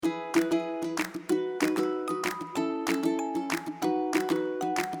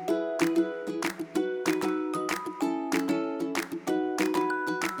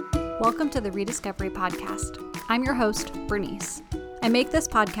welcome to the Rediscovery Podcast. I'm your host, Bernice. I make this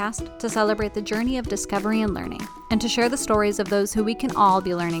podcast to celebrate the journey of discovery and learning, and to share the stories of those who we can all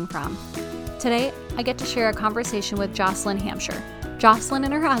be learning from. Today, I get to share a conversation with Jocelyn Hamsher. Jocelyn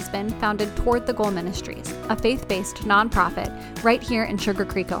and her husband founded Toward the Goal Ministries, a faith-based nonprofit right here in Sugar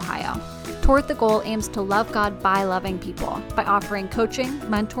Creek, Ohio. Toward the Goal aims to love God by loving people, by offering coaching,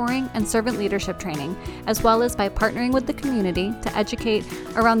 mentoring, and servant leadership training, as well as by partnering with the community to educate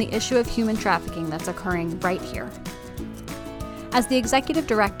around the issue of human trafficking that's occurring right here. As the executive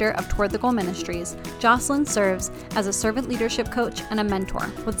director of Toward the Goal Ministries, Jocelyn serves as a servant leadership coach and a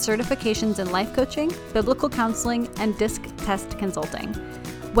mentor with certifications in life coaching, biblical counseling, and DISC test consulting.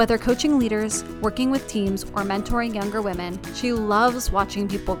 Whether coaching leaders, working with teams, or mentoring younger women, she loves watching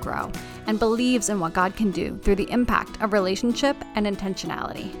people grow and believes in what God can do through the impact of relationship and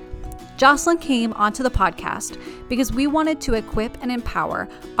intentionality. Jocelyn came onto the podcast because we wanted to equip and empower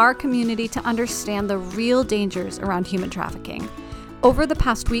our community to understand the real dangers around human trafficking. Over the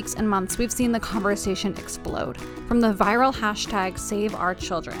past weeks and months, we've seen the conversation explode, from the viral hashtag Save Our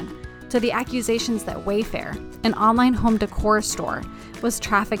Children to the accusations that Wayfair, an online home decor store, was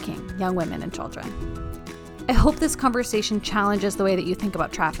trafficking young women and children. I hope this conversation challenges the way that you think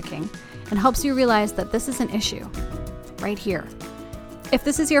about trafficking and helps you realize that this is an issue right here. If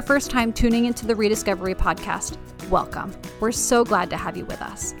this is your first time tuning into the Rediscovery Podcast, welcome. We're so glad to have you with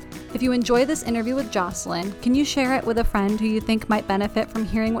us. If you enjoy this interview with Jocelyn, can you share it with a friend who you think might benefit from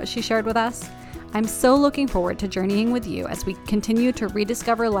hearing what she shared with us? I'm so looking forward to journeying with you as we continue to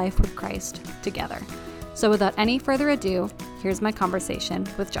rediscover life with Christ together. So without any further ado, here's my conversation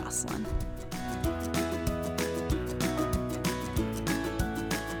with Jocelyn.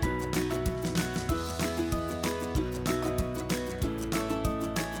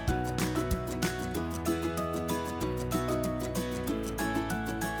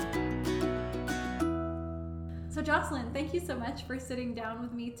 So Jocelyn, thank you so much for sitting down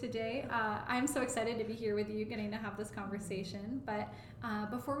with me today. I'm so excited to be here with you, getting to have this conversation. But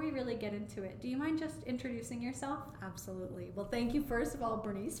before we really get into it, do you mind just introducing yourself? Absolutely. Well, thank you, first of all,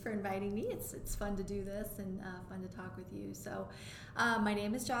 Bernice, for inviting me. It's fun to do this and fun to talk with you. So my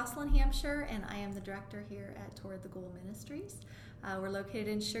name is Jocelyn Hamsher, and I am the director here at Toward the Goal Ministries. We're located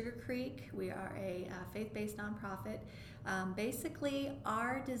in Sugar Creek. We are a faith-based nonprofit. Basically,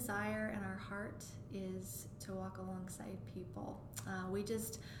 our desire and our heart is to walk alongside people. We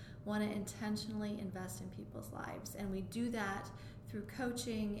just want to intentionally invest in people's lives, and we do that through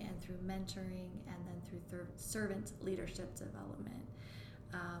coaching and through mentoring and then through servant leadership development.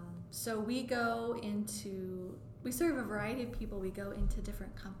 So we serve a variety of people. We go into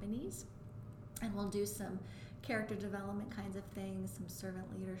different companies and we'll do some character development kinds of things, some servant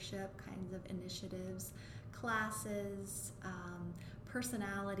leadership kinds of initiatives, classes,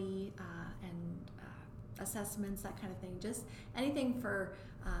 personality and assessments, that kind of thing. Just anything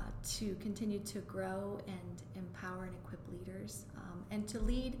to continue to grow and empower and equip leaders, and to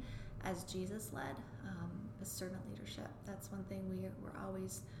lead as Jesus led, as servant leadership. That's one thing we're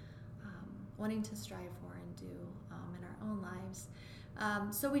always wanting to strive for and do in our own lives.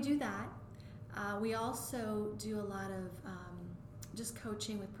 So we do that. We also do a lot of just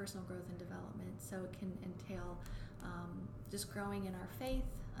coaching with personal growth and development. So it can entail just growing in our faith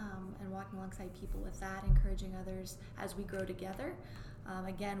and walking alongside people with that, encouraging others as we grow together.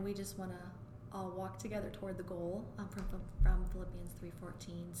 Again, we just want to all walk together toward the goal from Philippians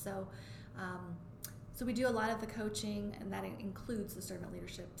 3:14. So we do a lot of the coaching, and that includes the servant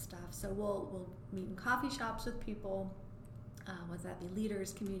leadership stuff. So we'll meet in coffee shops with people, whether that be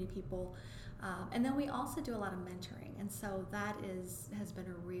leaders, community people. And then we also do a lot of mentoring, and so that has been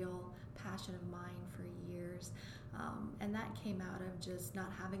a real passion of mine for years. And that came out of just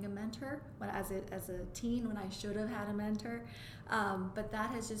not having a mentor as a teen, when I should have had a mentor. But that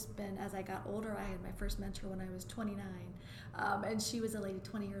has just been, as I got older, I had my first mentor when I was 29, and she was a lady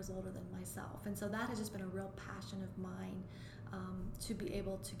 20 years older than myself. And so that has just been a real passion of mine, to be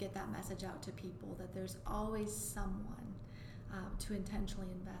able to get that message out to people, that there's always someone to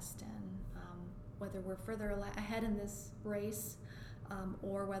intentionally invest in, whether we're further ahead in this race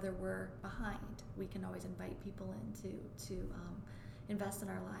or whether we're behind. We can always invite people in to invest in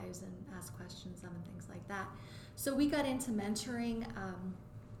our lives and ask questions and things like that. So we got into mentoring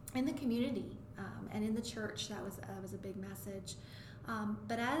in the community and in the church. That was a big message.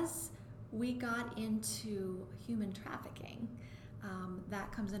 But as we got into human trafficking,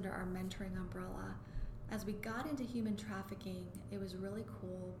 that comes under our mentoring umbrella. As we got into human trafficking, it was really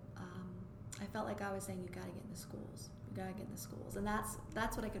cool. I felt like I was saying, you got to get in the schools. You got to get in the schools. And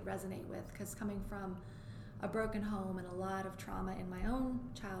that's what I could resonate with, because coming from a broken home and a lot of trauma in my own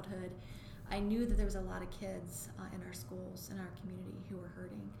childhood, I knew that there was a lot of kids in our schools, in our community, who were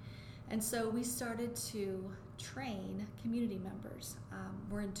hurting. And so we started to train community members.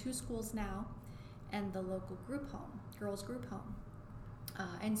 We're in 2 schools now, and the local group home, girls group home.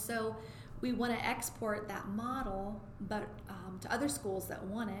 And so we want to export that model, but to other schools that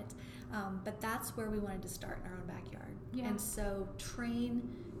want it. But that's where we wanted to start, in our own backyard. Yeah. And so train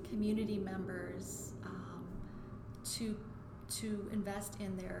community members to invest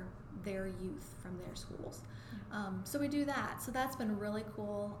in their youth from their schools. So we do that. So that's been really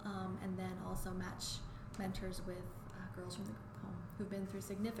cool. And then also match mentors with girls from the group home who've been through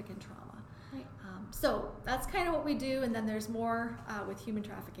significant trauma. Right. So that's kind of what we do. And then there's more with human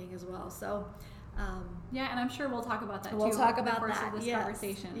trafficking as well. So yeah, and I'm sure we'll talk about that too. We'll talk about over the course that. of this Yes.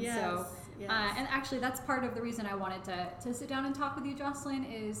 conversation. Yes. So, Yes. And actually, that's part of the reason I wanted to sit down and talk with you, Jocelyn,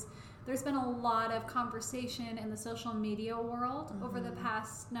 is there's been a lot of conversation in the social media world over the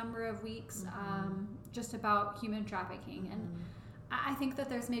past number of weeks just about human trafficking. And I think that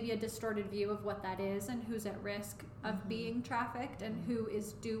there's maybe a distorted view of what that is and who's at risk of being trafficked and who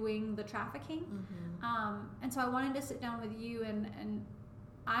is doing the trafficking. And so I wanted to sit down with you, and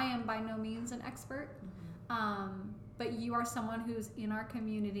I am by no means an expert, but you are someone who's in our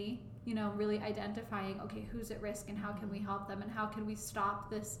community, you know, really identifying, okay, who's at risk and how can we help them and how can we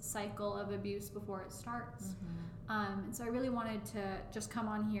stop this cycle of abuse before it starts. And so I really wanted to just come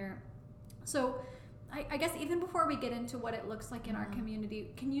on here. So I guess even before we get into what it looks like in our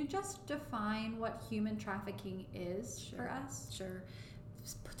community, can you just define what human trafficking is for us? Sure.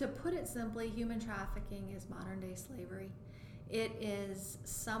 To put it simply, human trafficking is modern day slavery. It is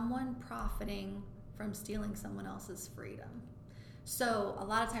someone profiting from stealing someone else's freedom. So a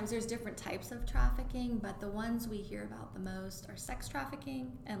lot of times there's different types of trafficking, but the ones we hear about the most are sex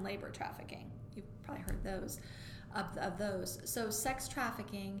trafficking and labor trafficking. You've probably heard of those. So sex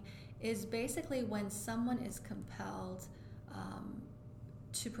trafficking is basically when someone is compelled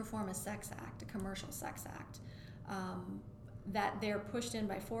to perform a sex act, a commercial sex act, that they're pushed in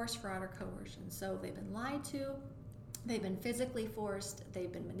by force, fraud, or coercion. So they've been lied to, they've been physically forced,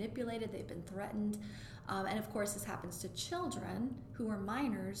 they've been manipulated, they've been threatened. And of course, this happens to children who are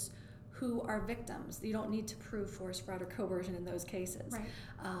minors who are victims. You don't need to prove force, fraud, or coercion in those cases. Right.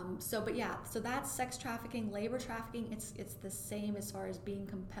 So that's sex trafficking. Labor trafficking, it's the same as far as being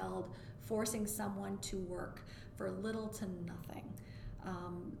compelled, forcing someone to work for little to nothing.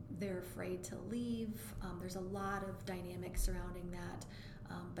 They're afraid to leave. There's a lot of dynamics surrounding that.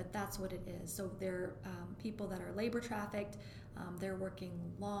 But that's what it is. So they're people that are labor trafficked. They're working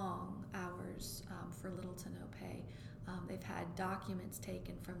long hours for little to no pay. They've had documents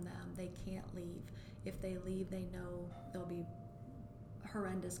taken from them. They can't leave. If they leave, they know there'll be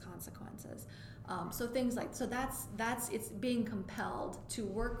horrendous consequences. So things like that's it's being compelled to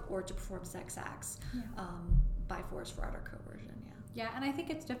work or to perform sex acts by force, fraud, or coercion. Yeah, and I think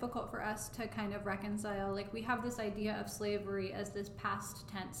it's difficult for us to kind of reconcile, like we have this idea of slavery as this past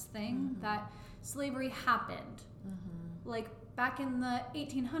tense thing, that slavery happened. Like back in the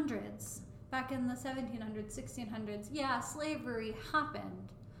 1800s, back in the 1700s, 1600s, yeah, slavery happened.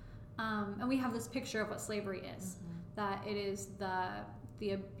 And we have this picture of what slavery is, that it is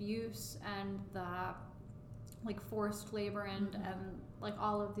the abuse and the like forced labor and like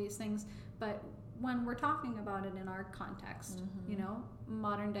all of these things. But when we're talking about it in our context, you know,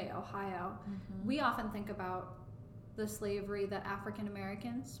 modern day Ohio, we often think about the slavery that African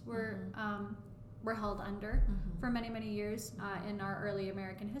Americans were held under for many, many years in our early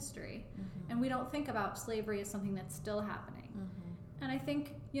American history. And we don't think about slavery as something that's still happening. And I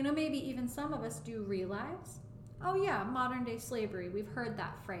think, you know, maybe even some of us do realize, oh yeah, modern day slavery, we've heard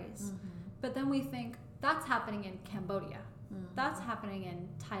that phrase. But then we think, that's happening in Cambodia. That's happening in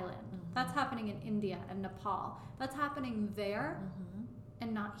Thailand. That's happening in India and Nepal. That's happening there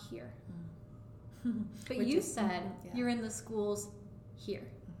and not here. But you said you're in the schools here.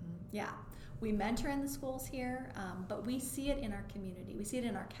 Yeah, we mentor in the schools here, but we see it in our community. We see it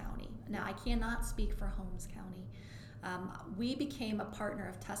in our county. Now, I cannot speak for Holmes County. We became a partner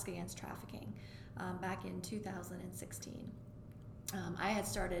of Tusk Against Trafficking back in 2016. I had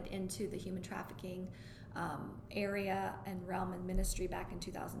started into the human trafficking area and realm and ministry back in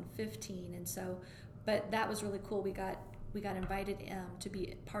 2015, and so, but that was really cool. We got invited to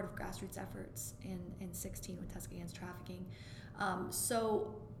be part of grassroots efforts in 16 with Tusk Against Trafficking.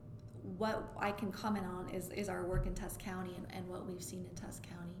 So what I can comment on is our work in Tusk County and what we've seen in Tusk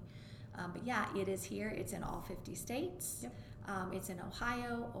County. But yeah, it is here. It's in all 50 states. Yep. It's in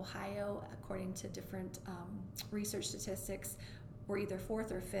Ohio. Ohio, according to different research statistics, we're either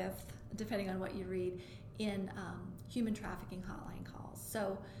 4th or 5th, depending on what you read, in human trafficking hotline calls.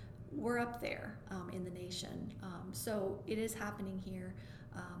 So we're up there in the nation. So it is happening here.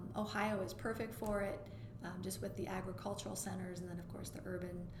 Ohio is perfect for it, just with the agricultural centers and then, of course, the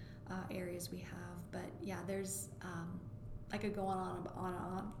urban areas we have. But yeah, there's I could go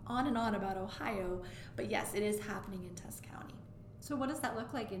on and on about Ohio, but yes, it is happening in Tusk County. So what does that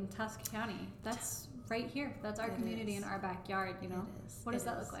look like in Tusk County? That's right here. That's our community in our backyard, you know? It is. What does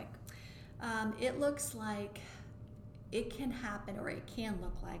that look like? It looks like it can happen, or it can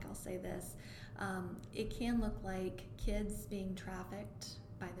look like, I'll say this, it can look like kids being trafficked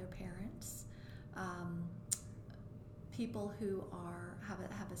by their parents, people who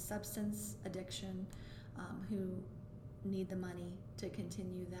have a substance addiction, who need the money to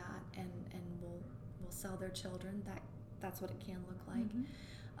continue that and will sell their children. That's what it can look like.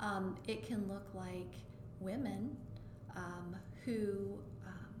 Mm-hmm. It can look like women who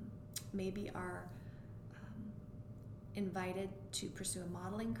maybe are invited to pursue a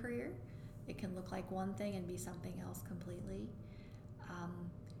modeling career. It can look like one thing and be something else completely.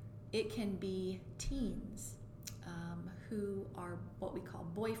 It can be teens who are what we call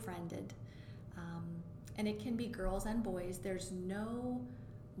boyfriended. And it can be girls and boys. There's no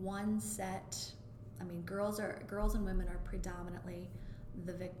one set. I mean, girls and women are predominantly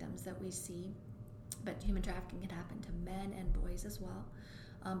the victims that we see, but human trafficking can happen to men and boys as well.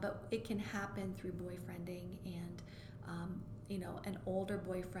 But it can happen through boyfriending, and an older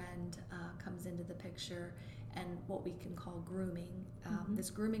boyfriend comes into the picture, and what we can call grooming.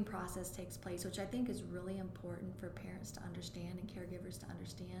 This grooming process takes place, which I think is really important for parents to understand and caregivers to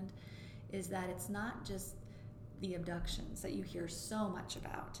understand, is that it's not just the abductions that you hear so much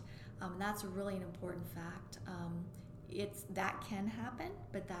about. That's really an important fact. That can happen,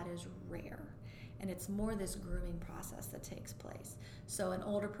 but that is rare. And it's more this grooming process that takes place. So an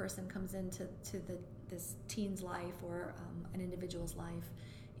older person comes into this teen's life or an individual's life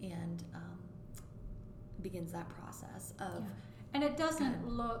and begins that process of... Yeah. And it doesn't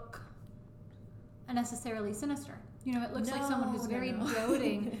look necessarily sinister. You know, it looks like someone who's very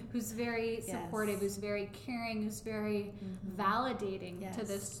doting, who's very supportive, who's very caring, who's very validating to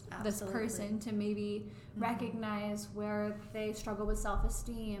this person to maybe recognize where they struggle with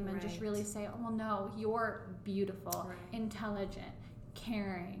self-esteem and just really say, oh, well, no, you're beautiful, intelligent,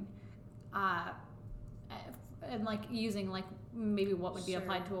 caring, and like using like maybe what would be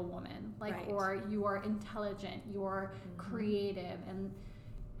applied to a woman, like, or you are intelligent, you're creative, and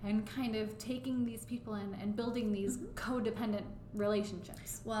kind of taking these people in and building these codependent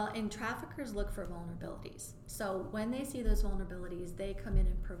relationships. Well, and traffickers look for vulnerabilities. So when they see those vulnerabilities, they come in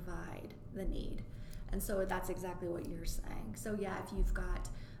and provide the need. And so that's exactly what you're saying. So yeah, if you've got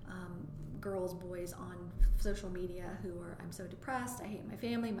girls, boys on social media who are, I'm so depressed, I hate my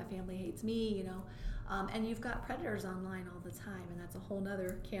family hates me, you know, and you've got predators online all the time, and that's a whole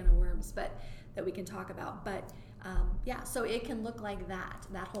nother can of worms, but that we can talk about. But so it can look like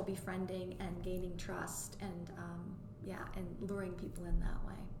that whole befriending and gaining trust and and luring people in that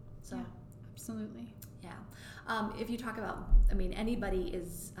way. So yeah, absolutely. Yeah. If you talk about, I mean, anybody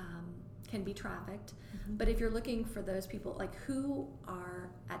is can be trafficked, but if you're looking for those people, like who are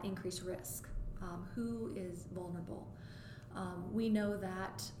at increased risk, who is vulnerable, we know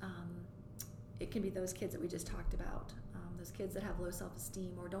that it can be those kids that we just talked about, those kids that have low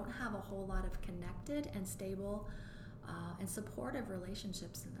self-esteem or don't have a whole lot of connected and stable and supportive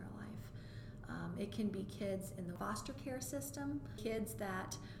relationships in their life. It can be kids in the foster care system, kids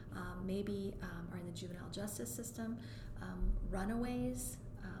that maybe are in the juvenile justice system, runaways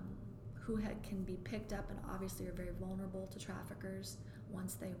who can be picked up and obviously are very vulnerable to traffickers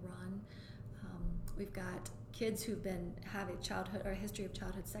once they run. We've got kids who've have a history of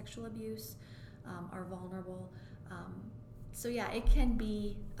childhood sexual abuse, are vulnerable. So yeah, it can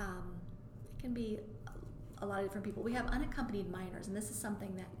be a lot of different people. We have unaccompanied minors, and this is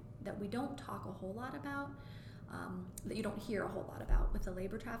something that we don't talk a whole lot about, that you don't hear a whole lot about with the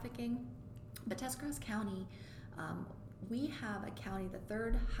labor trafficking. But Tuscarawas County, we have a county, the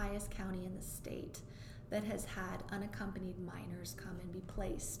third highest county in the state, that has had unaccompanied minors come and be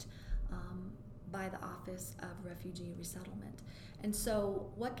placed by the Office of Refugee Resettlement. And so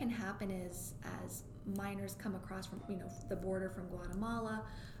what can happen is, as minors come across from the border from Guatemala,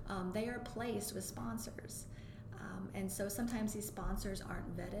 they are placed with sponsors. And so sometimes these sponsors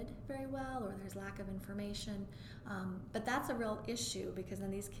aren't vetted very well, or there's lack of information. But that's a real issue, because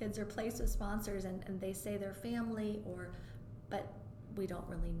then these kids are placed with sponsors and they say they're family, but we don't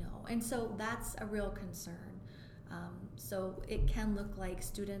really know. And so that's a real concern. So it can look like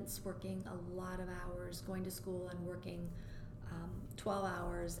students working a lot of hours, going to school and working 12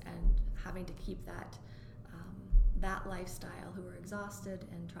 hours and having to keep that that lifestyle who are exhausted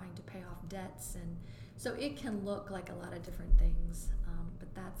and trying to pay off debts. And so it can look like a lot of different things,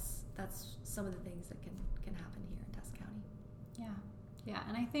 but that's some of the things that can happen here in Taos County. Yeah,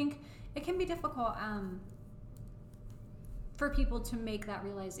 and I think it can be difficult for people to make that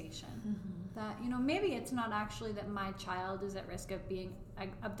realization that, maybe it's not actually that my child is at risk of being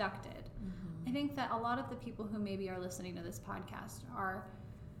abducted. I think that a lot of the people who maybe are listening to this podcast are,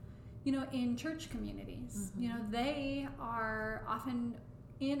 in church communities. They are often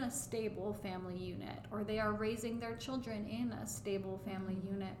in a stable family unit, or they are raising their children in a stable family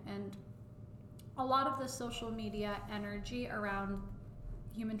unit. And a lot of the social media energy around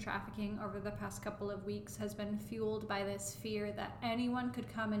human trafficking over the past couple of weeks has been fueled by this fear that anyone could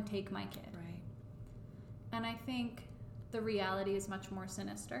come and take my kid. Right. And I think the reality is much more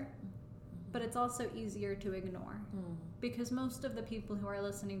sinister, but it's also easier to ignore because most of the people who are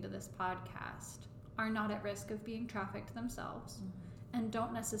listening to this podcast are not at risk of being trafficked themselves and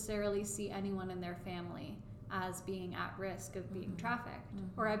don't necessarily see anyone in their family as being at risk of being trafficked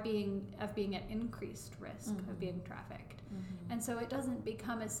or of being at increased risk of being trafficked. And so it doesn't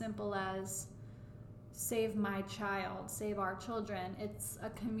become as simple as save my child, save our children. It's a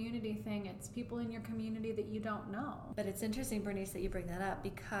community thing. It's people in your community that you don't know. But it's interesting, Bernice, that you bring that up,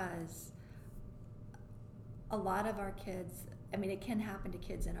 because a lot of our kids, it can happen to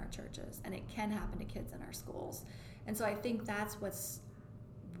kids in our churches, and it can happen to kids in our schools. And so I think that's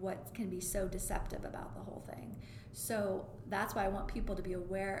what can be so deceptive about the whole thing. So that's why I want people to be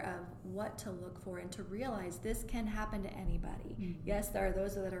aware of what to look for and to realize this can happen to anybody. Yes, there are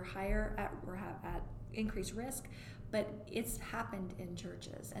those that are higher at increased risk, but it's happened in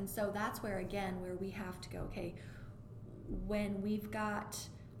churches. And so that's where we have to go, okay, when we've got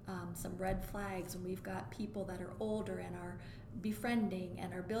some red flags, when we've got people that are older and are befriending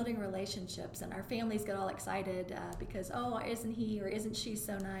and are building relationships, and our families get all excited because, isn't he or isn't she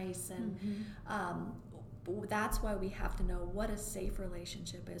so nice? And that's why we have to know what a safe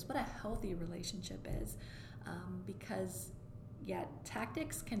relationship is, what a healthy relationship is, because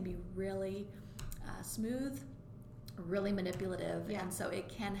tactics can be really smooth, really manipulative, and so it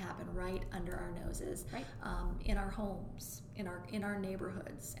can happen right under our noses, in our homes, in our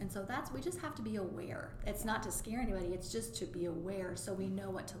neighborhoods. And so we just have to be aware. It's not to scare anybody, it's just to be aware so we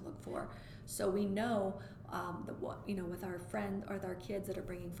know what to look for, so we know with our friend or with our kids that are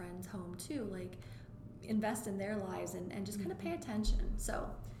bringing friends home too, like invest in their lives and just kind of pay attention. So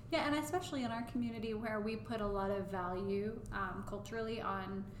and especially in our community where we put a lot of value culturally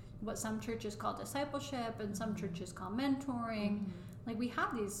on what some churches call discipleship and some churches call mentoring. Like we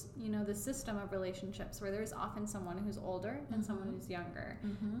have these, the system of relationships where there's often someone who's older and someone who's younger.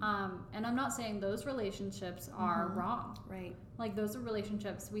 And I'm not saying those relationships are wrong. Right. Like those are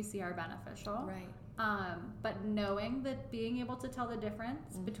relationships we see are beneficial. Right. But knowing that being able to tell the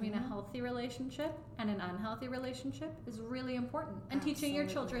difference between a healthy relationship and an unhealthy relationship is really important, and teaching your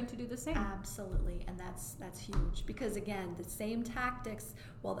children to do the same. Absolutely, and that's huge, because again, the same tactics.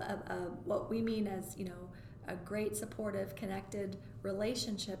 Well, what we mean as a great, supportive, connected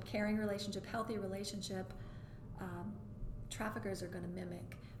relationship, caring relationship, healthy relationship, traffickers are going to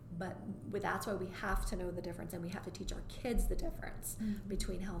mimic. But that's why we have to know the difference, and we have to teach our kids the difference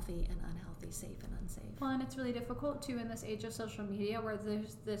between healthy and unhealthy, safe and unsafe. Well, and it's really difficult too in this age of social media where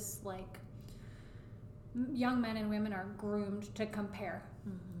there's this young men and women are groomed to compare.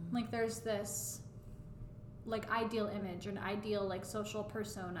 Like there's this ideal image, an ideal social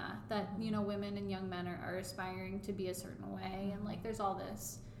persona that women and young men are aspiring to be a certain way, and there's all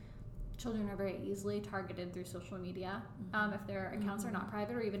this. Children are very easily targeted through social media. If their accounts are not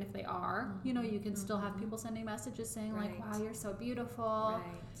private, or even if they are, you can still have people sending messages saying wow, you're so beautiful.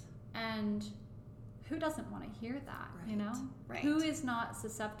 Right. And who doesn't want to hear that, Right. Who is not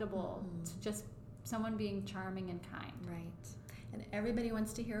susceptible to just someone being charming and kind? Right. And everybody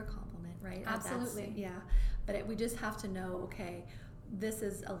wants to hear a compliment, right? Absolutely. But we just have to know, okay, this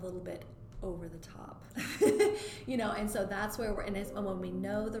is a little bit over the top, and so that's where when we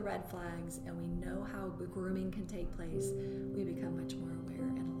know the red flags and we know how grooming can take place, we become much more aware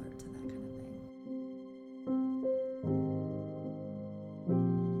and alert to that kind of thing.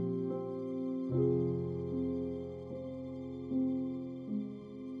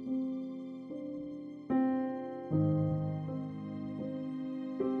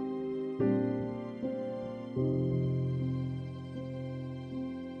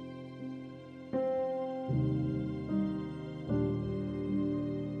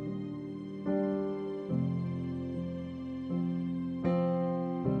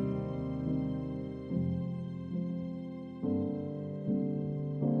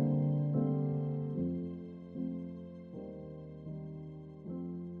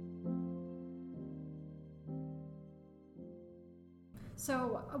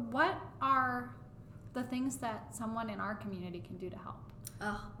 So what are the things that someone in our community can do to help?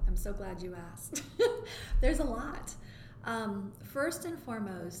 Oh, I'm so glad you asked. There's a lot. First and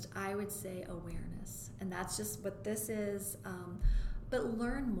foremost, I would say awareness, and that's just what this is. But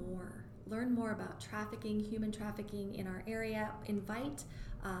learn more. Learn more about trafficking, human trafficking in our area. Invite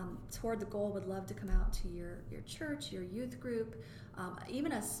toward the goal. Would love to come out to your church, your youth group,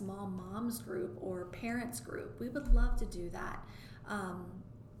 even a small moms group or parents group. We would love to do that.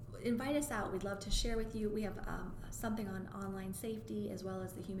 Invite us out. We'd love to share with you. We have something on online safety as well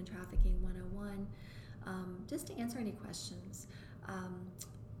as the Human Trafficking 101, just to answer any questions.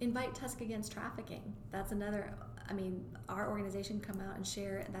 Invite Tusk Against Trafficking. That's another, our organization come out and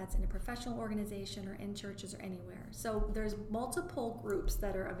share. That's in a professional organization or in churches or anywhere. So there's multiple groups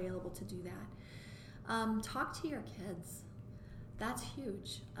that are available to do that. Talk to your kids. That's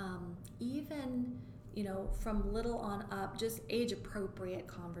huge. Even from little on up, just age-appropriate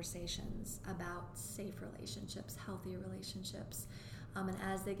conversations about safe relationships, healthy relationships. And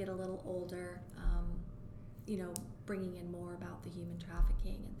as they get a little older, bringing in more about the human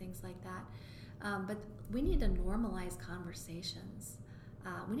trafficking and things like that. But we need to normalize conversations.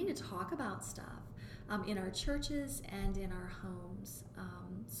 We need to talk about stuff in our churches and in our homes,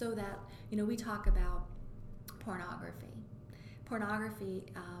 so that, we talk about pornography. Pornography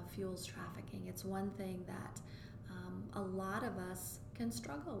fuels trafficking. It's one thing that a lot of us can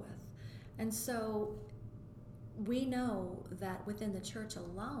struggle with. And so we know that within the church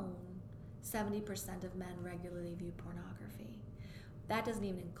alone, 70% of men regularly view pornography. That doesn't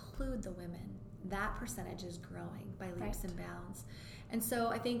even include the women. That percentage is growing by leaps and bounds. And so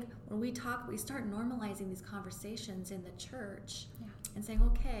I think when we start normalizing these conversations in the church and saying,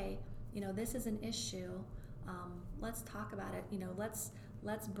 okay, this is an issue. Let's talk about it.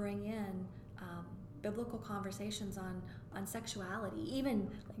 Let's bring in biblical conversations on sexuality, even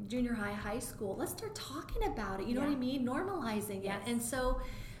like junior high, high school. Let's start talking about it. You know what I mean? Normalizing it. And so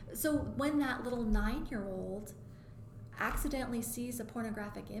when that little 9-year-old accidentally sees a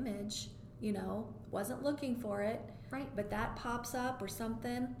pornographic image, wasn't looking for it, right? But that pops up or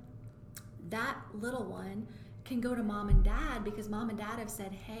something, that little one can go to mom and dad because mom and dad have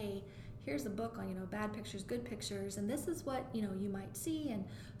said, hey, here's a book on, bad pictures, good pictures, and this is what, you might see. And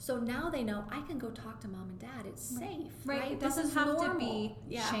so now they know I can go talk to mom and dad. It's safe, right? It doesn't have to be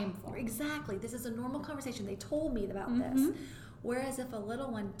shameful. Exactly. This is a normal conversation. They told me about this. Whereas if a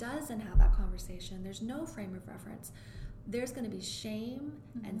little one doesn't have that conversation, there's no frame of reference. There's going to be shame,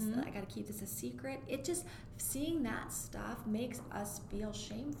 and I got to keep this a secret. It just, seeing that stuff makes us feel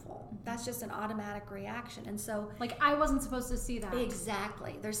shameful. That's just an automatic reaction. And so, like, I wasn't supposed to see that.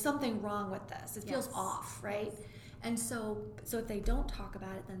 Exactly. There's something wrong with this. It feels off, right? Yes. And so if they don't talk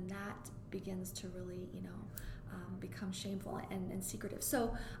about it, then that begins to really, become shameful and secretive.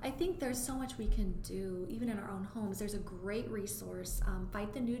 So I think there's so much we can do, even in our own homes. There's a great resource,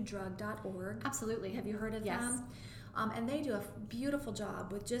 fightthenewdrug.org. Absolutely. Have you heard of them? And they do a beautiful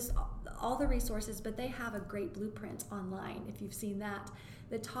job with just all the resources, but they have a great blueprint online, if you've seen that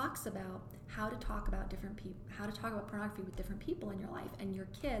talks about how to talk about different people, how to talk about pornography with different people in your life, and your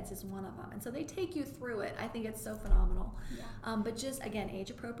kids is one of them. And so they take you through it. I think it's so phenomenal. But just, again,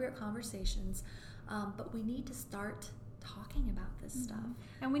 age-appropriate conversations. But we need to start talking about this stuff.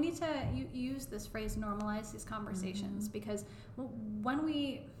 And we need to use this phrase, normalize these conversations, because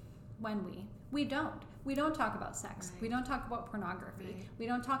we don't talk about sex. Right. We don't talk about pornography. Right. We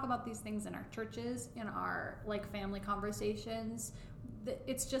don't talk about these things in our churches, in our family conversations.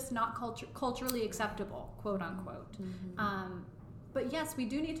 It's just not culturally acceptable, quote unquote. But yes, we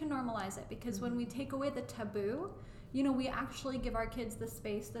do need to normalize it, because when we take away the taboo, we actually give our kids the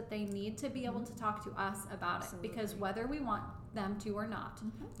space that they need to be able to talk to us about it. Because whether we want them to or not,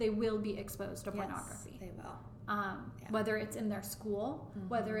 they will be exposed to pornography. They will. Whether it's in their school,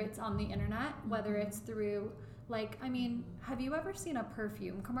 whether it's on the internet, whether it's through, have you ever seen a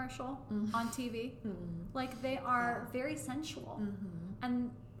perfume commercial on TV? They are very sensual. And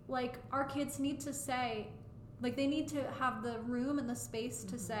our kids need to say, they need to have the room and the space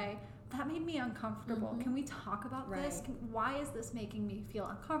to say, that made me uncomfortable. Can we talk about this? Why is this making me feel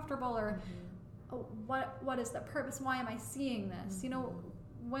uncomfortable? Or what is the purpose? Why am I seeing this?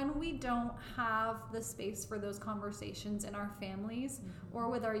 When we don't have the space for those conversations in our families or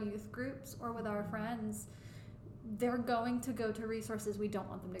with our youth groups or with our friends, they're going to go to resources we don't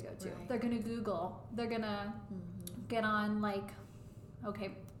want them to go to. They're going to Google. They're going to get on,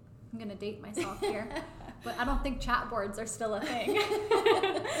 okay, I'm going to date myself here. But I don't think chat boards are still a thing.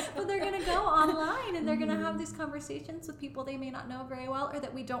 But they're going to go online and they're going to have these conversations with people they may not know very well, or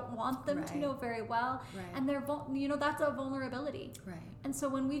that we don't want them to know very well. Right. And they're, that's a vulnerability. Right. And so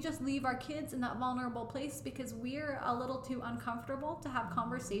when we just leave our kids in that vulnerable place because we're a little too uncomfortable to have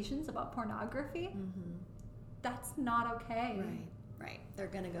conversations about pornography, that's not okay. Right. Right. They're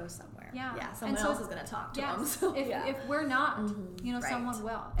going to go somewhere. Yeah. Yeah. Someone else is going to talk to them. So if we're not, someone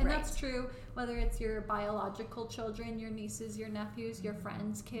will. And that's true whether it's your biological children, your nieces, your nephews, your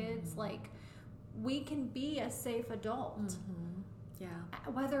friends' kids. Like, we can be a safe adult. Yeah.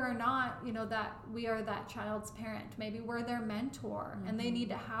 Whether or not, that we are that child's parent. Maybe we're their mentor and they need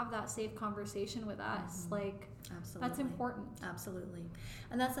to have that safe conversation with us. Like, absolutely. That's important. Absolutely.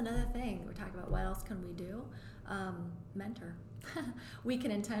 And that's another thing we're talking about. What else can we do? Mentor. We can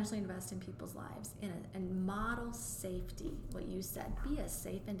intentionally invest in people's lives and model safety. What you said, be a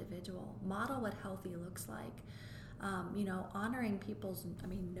safe individual. Model what healthy looks like. Honoring people's,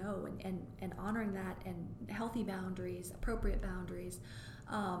 no, and honoring that, and healthy boundaries, appropriate boundaries,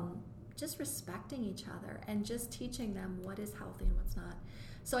 just respecting each other and just teaching them what is healthy and what's not.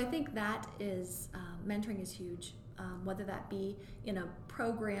 So I think that is, mentoring is huge, whether that be in a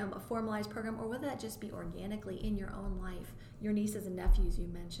program, a formalized program, or whether that just be organically in your own life, your nieces and nephews you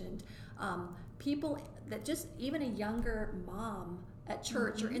mentioned, people that just, even a younger mom at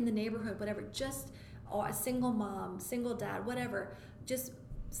church or in the neighborhood, whatever, just, or a single mom, single dad, whatever, just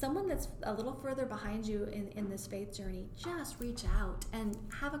someone that's a little further behind you in this faith journey, just reach out and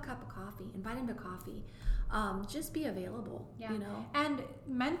have a cup of coffee, invite them to coffee, just be available, And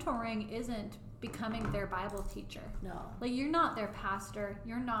mentoring isn't becoming their Bible teacher. No. Like, you're not their pastor,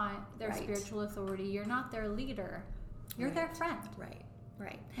 you're not their spiritual authority, you're not their leader, you're their friend.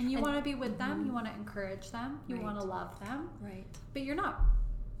 Right. And you want to be with them, you want to encourage them, you want to love them. Right. But you're not,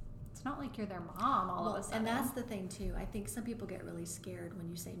 it's not like you're their mom all of a sudden. And that's the thing too. I think some people get really scared when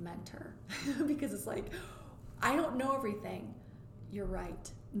you say mentor because it's like, I don't know everything. You're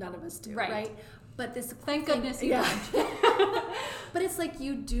right. None of us do. Right. But this, thank goodness you don't. But it's like,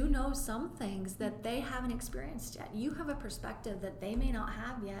 you do know some things that they haven't experienced yet. You have a perspective that they may not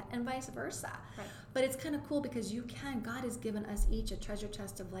have yet, and vice versa. Right. But it's kind of cool because God has given us each a treasure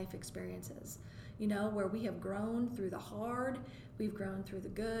chest of life experiences, where we have grown through the hard, we've grown through the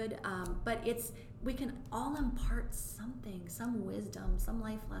good, but we can all impart something, some wisdom, some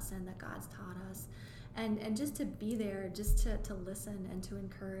life lesson that God's taught us, and just to be there, just to listen and to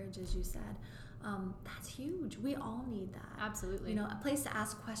encourage, as you said. That's huge. We all need that. Absolutely. A place to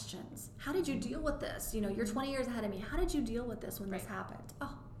ask questions. How did you deal with this? You're 20 years ahead of me. How did you deal with this when this happened?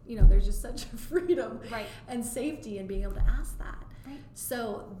 Oh, there's just such a freedom and safety in being able to ask that. Right.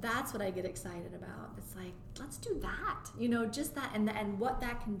 So that's what I get excited about. It's like, let's do that. Just that, and what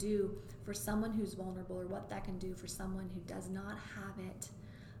that can do for someone who's vulnerable, or what that can do for someone who does not have it,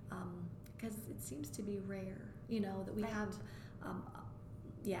 because it seems to be rare, that we have,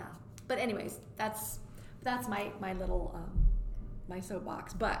 But anyways, that's my little my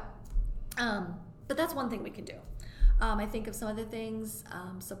soapbox. But that's one thing we can do. I think of some other things,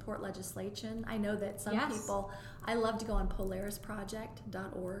 support legislation. I know that some people, I love to go on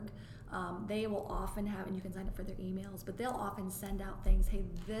polarisproject.org. They will often have, and you can sign up for their emails, but they'll often send out things. Hey,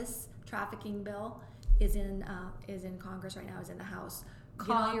 this trafficking bill is in Congress right now, is in the House.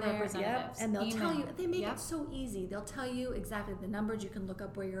 Call your representatives. And they'll tell you, they make it so easy. They'll tell you exactly the numbers. You can look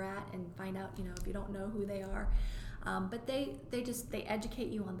up where you're at and find out, if you don't know who they are. But they educate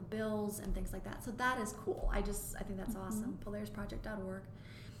you on the bills and things like that. So that is cool. I think that's awesome. polarisproject.org.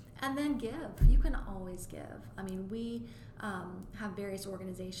 And then give. You can always give. We have various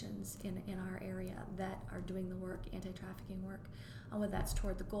organizations in our area that are doing the work, anti-trafficking work, whether that's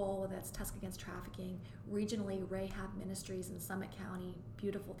Toward the Goal, whether that's Tusk Against Trafficking, regionally, Rahab Ministries in Summit County,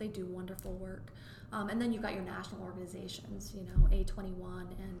 beautiful. They do wonderful work. And then you've got your national organizations,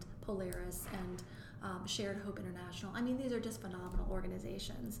 A21 and Polaris and Shared Hope International. These are just phenomenal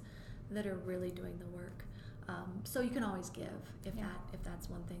organizations that are really doing the work. So you can always give if that's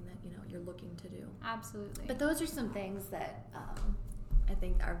one thing that you're looking to do. Absolutely. But those are some things that I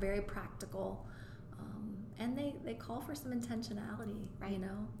think are very practical, and they call for some intentionality. Right.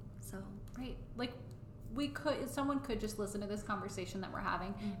 So right, like someone could just listen to this conversation that we're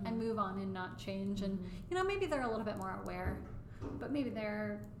having and move on and not change, and maybe they're a little bit more aware, but maybe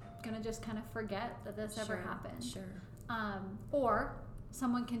they're gonna just kind of forget that this ever happened. Sure. Or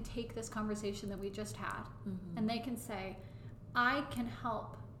someone can take this conversation that we just had and they can say, I can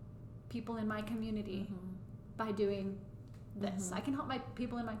help people in my community by doing this. Mm-hmm. I can help my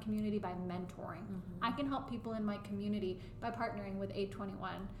people in my community by mentoring. Mm-hmm. I can help people in my community by partnering with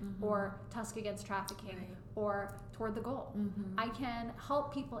 821 Mm-hmm. or Tusk Against Trafficking Right. or Toward the Goal. Mm-hmm. I can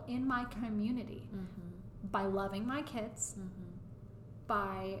help people in my community Mm-hmm. by loving my kids, Mm-hmm.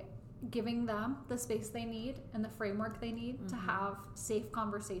 by giving them the space they need and the framework they need to Mm-hmm. have safe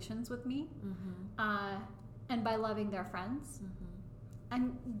conversations with me, Mm-hmm. and by loving their friends Mm-hmm.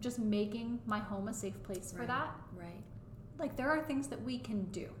 and just making my home a safe place for Right. that. Right. Like, there are things that we can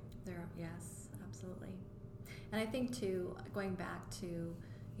do. Yes, absolutely. And I think too, going back to,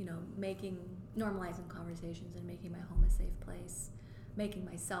 normalizing conversations and making my home a safe place, making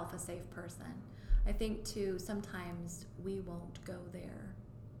myself a safe person. I think too, sometimes we won't go there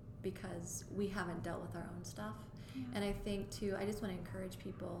because we haven't dealt with our own stuff. Yeah. And I think too, I just want to encourage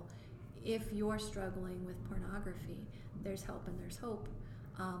people, if you're struggling with pornography, there's help and there's hope.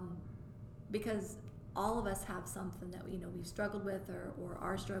 Because all of us have something that we've struggled with or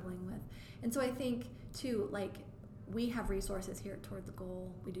are struggling with. And so I think too, like, we have resources here at Toward the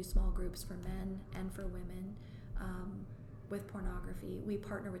Goal. We do small groups for men and for women with pornography. We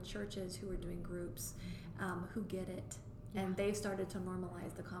partner with churches who are doing groups who get it. Yeah. And they've started to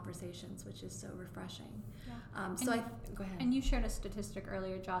normalize the conversations, which is so refreshing. Yeah. Go ahead. And you shared a statistic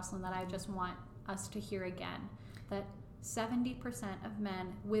earlier, Jocelyn, that I just want us to hear again, that 70% of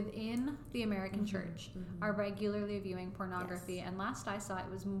men within the American church are regularly viewing pornography. Yes. And last I saw, it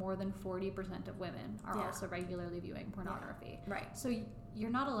was more than 40% of women are Yeah. also regularly viewing pornography. Right. So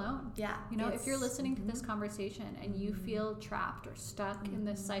you're not alone. Yeah. If you're listening to this conversation and you feel trapped or stuck in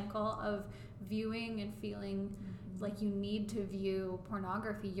this cycle of viewing and feeling like you need to view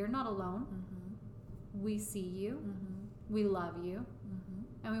pornography, you're not alone. We see you. We love you.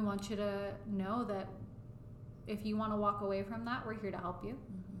 And we want you to know that if you want to walk away from that, we're here to help you.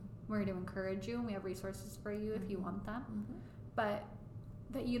 We're here to encourage you, and we have resources for you if you want them. But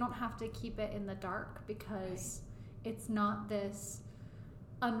that you don't have to keep it in the dark, because it's not this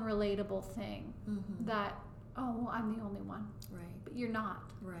unrelatable thing that, I'm the only one. Right. But you're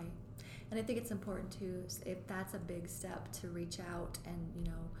not. Right. And I think it's important too, if that's a big step, to reach out and,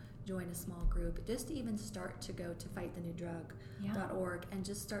 join a small group, just to even start to go to fightthenewdrug.org and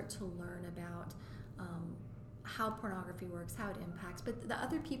just start to learn about how pornography works, how it impacts, but the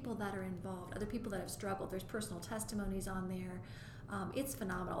other people that are involved, other people that have struggled. There's personal testimonies on there. It's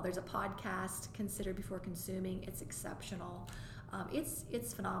phenomenal. There's a podcast, Consider Before Consuming. It's exceptional.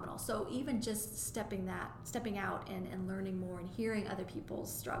 It's phenomenal. So even just stepping out and learning more and hearing other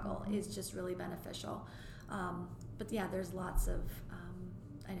people's struggle is just really beneficial. But yeah, there's lots of,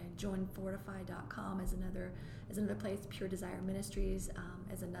 I know joinfortify.com is another place. Pure Desire Ministries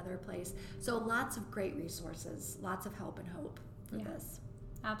is another place. So lots of great resources, lots of help and hope for this.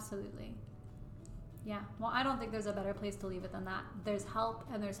 Absolutely. Yeah. Well, I don't think there's a better place to leave it than that. There's help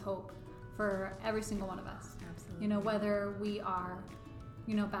and there's hope for every single one of us. Absolutely. Whether we are,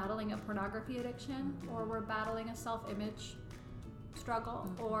 battling a pornography addiction, or we're battling a self-image struggle,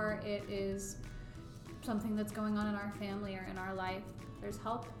 or it is something that's going on in our family or in our life. There's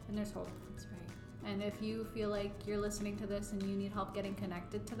help and there's hope. That's right. And if you feel like you're listening to this and you need help getting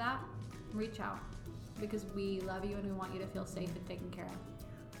connected to that, reach out, because we love you and we want you to feel safe and taken care of.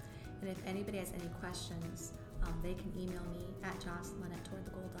 And if anybody has any questions, they can email me at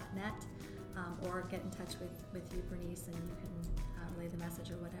Jocelyn@towardthegoal.net, or get in touch with you, Bernice, and you can relay the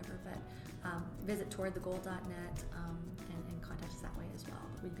message or whatever. But visit towardthegoal.net and contact us that way as well.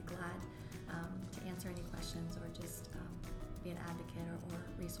 But we'd be glad to answer any questions or just be an advocate or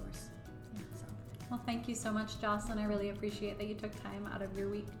resource. Yeah. So. Well, thank you so much, Jocelyn. I really appreciate that you took time out of your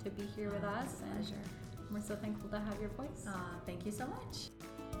week to be here with us. Pleasure. And we're so thankful to have your voice. Thank you so much.